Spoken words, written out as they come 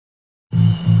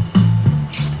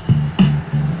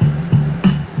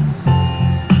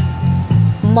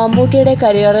മമ്മൂട്ടിയുടെ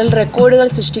കരിയറിൽ റെക്കോർഡുകൾ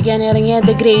സൃഷ്ടിക്കാനിറങ്ങിയ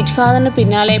ദ ഗ്രേറ്റ് ഫാദറിന്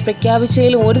പിന്നാലെ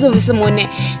പ്രഖ്യാപിച്ചതിൽ ഒരു ദിവസം മുന്നേ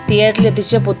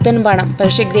തിയേറ്ററിലെത്തിച്ച പുത്തൻ പണം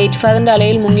പക്ഷേ ഗ്രേറ്റ് ഫാദറിൻ്റെ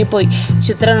അലയിൽ മുങ്ങിപ്പോയി.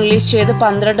 ചിത്രം റിലീസ് ചെയ്ത്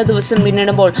 12 ദിവസം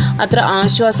പിന്നിടുമ്പോൾ അത്ര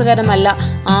ആശ്വാസകരമല്ല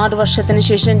 6 വർഷത്തിന്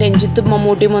ശേഷം രഞ്ജിത്തും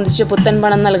മമ്മൂട്ടിയും ഒന്നിച്ച് പുത്തൻ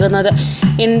പണം നൽകുന്നത്.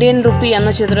 ഇന്ത്യൻ റുപ്പി എന്ന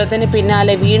ചിത്രത്തിന്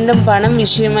പിന്നാലെ വീണ്ടും പണം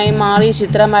വിഷയമായി മാറിയ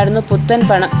ചിത്രമായിരുന്നു പുത്തൻ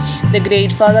പണം. ദ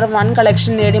ഗ്രേറ്റ് ഫാദർ വൻ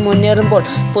കളക്ഷൻ നേടി മുന്നേറുമ്പോൾ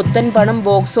പുത്തൻ പണം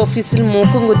ബോക്സ് ഓഫീസിൽ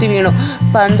മൂക്കും കുത്തി വീണു.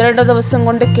 12 ദിവസം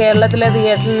കൊണ്ട് കേരളത്തിലെ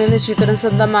തിയേറ്ററിൽ നിന്ന് ചിത്രം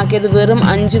സ്വന്തമാക്കിയത് വെറും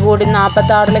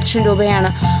 5,46,00,000 രൂപയാണ്.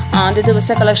 ആദ്യ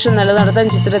ദിവസ കളക്ഷൻ നിലനിർത്താൻ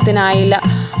ചിത്രത്തിനായില്ല.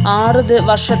 6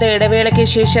 വർഷത്തെ ഇടവേളയ്ക്ക്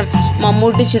ശേഷം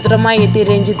മമ്മൂട്ടി ചിത്രമായി എത്തിയ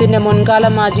രഞ്ജിത്തിൻ്റെ മുൻകാല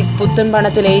മാജിക് പുത്തൻ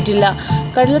പണത്തിലേറ്റില്ല.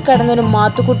 കടൽ കടന്നൊരു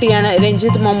മാത്തുക്കുട്ടിയാണ്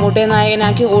രഞ്ജിത്ത് മമ്മൂട്ടിയെ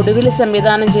നായകനാക്കി ഒടുവിൽ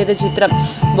സംവിധാനം ചെയ്ത ചിത്രം.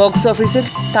 ബോക്സ് ഓഫീസിൽ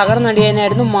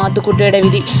തകർന്നടിയാനായിരുന്നു മാത്തുക്കുട്ടിയുടെ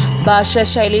വിധി. ഭാഷാ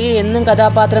ശൈലിയിൽ എന്നും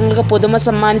കഥാപാത്രങ്ങൾക്ക് പുതുമ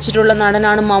സമ്മാനിച്ചിട്ടുള്ള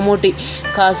നടനാണ് മമ്മൂട്ടി.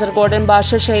 കാസർഗോഡൻ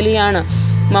ഭാഷാ ശൈലിയാണ്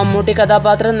മമ്മൂട്ടി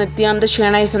കഥാപാത്രം നിത്യാനന്ദ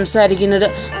ഷേണായി സംസാരിക്കുന്നത്.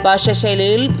 ഭാഷാ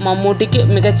ശൈലിയിൽ മമ്മൂട്ടിക്ക്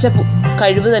മികച്ച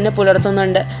കഴിവ് തന്നെ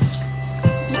പുലർത്തുന്നുണ്ട്.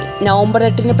 നവംബർ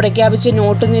 8 പ്രഖ്യാപിച്ച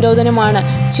നോട്ട് നിരോധനമാണ്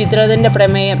ചിത്രത്തിൻ്റെ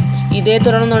പ്രമേയം. ഇതേ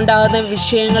തുടർന്നുണ്ടാകുന്ന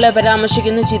വിഷയങ്ങളെ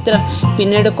പരാമർശിക്കുന്ന ചിത്രം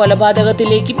പിന്നീട്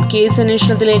കൊലപാതകത്തിലേക്കും കേസ്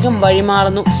അന്വേഷണത്തിലേക്കും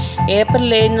വഴിമാറുന്നു.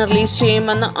 ഏപ്രിൽ 7 റിലീസ്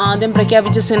ചെയ്യുമെന്ന് ആദ്യം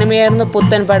പ്രഖ്യാപിച്ച സിനിമയായിരുന്നു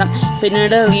പുത്തൻ പണം.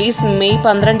 പിന്നീട് റിലീസ് മെയ്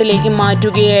 12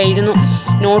 മാറ്റുകയായിരുന്നു.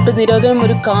 നോട്ട് നിരോധനം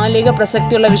ഒരു കാലിക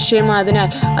പ്രസക്തിയുള്ള വിഷയമായതിനാൽ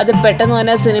അത് പെട്ടെന്ന്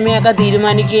തന്നെ സിനിമയാക്കാൻ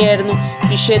തീരുമാനിക്കുകയായിരുന്നു.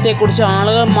 വിഷയത്തെക്കുറിച്ച്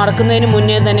ആളുകൾ മറക്കുന്നതിന്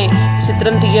മുന്നേ തന്നെ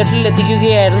ചിത്രം തിയേറ്ററിൽ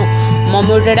എത്തിക്കുകയായിരുന്നു.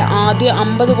 മമ്മൂട്ടിയുടെ ആദ്യ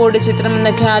 50 കോടി ചിത്രം എന്ന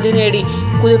ഖ്യാതി നേടി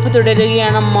കുതിപ്പ്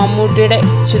തുടരുകയാണ് മമ്മൂട്ടിയുടെ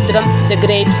ചിത്രം ദ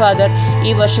ഗ്രേറ്റ് ഫാദർ.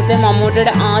 ഈ വർഷത്തെ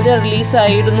മമ്മൂട്ടിയുടെ ആദ്യ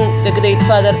റിലീസായിരുന്നു ദ ഗ്രേറ്റ്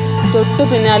ഫാദർ. തൊട്ടു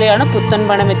പിന്നാലെയാണ് പുത്തൻ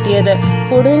പണം എത്തിയത്.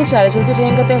 കൂടുതൽ ചലച്ചിത്ര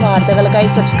രംഗത്തെ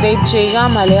വാർത്തകൾക്കായി സബ്സ്ക്രൈബ് ചെയ്യുക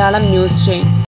മലയാളം ന്യൂസ് ചെയിൻ.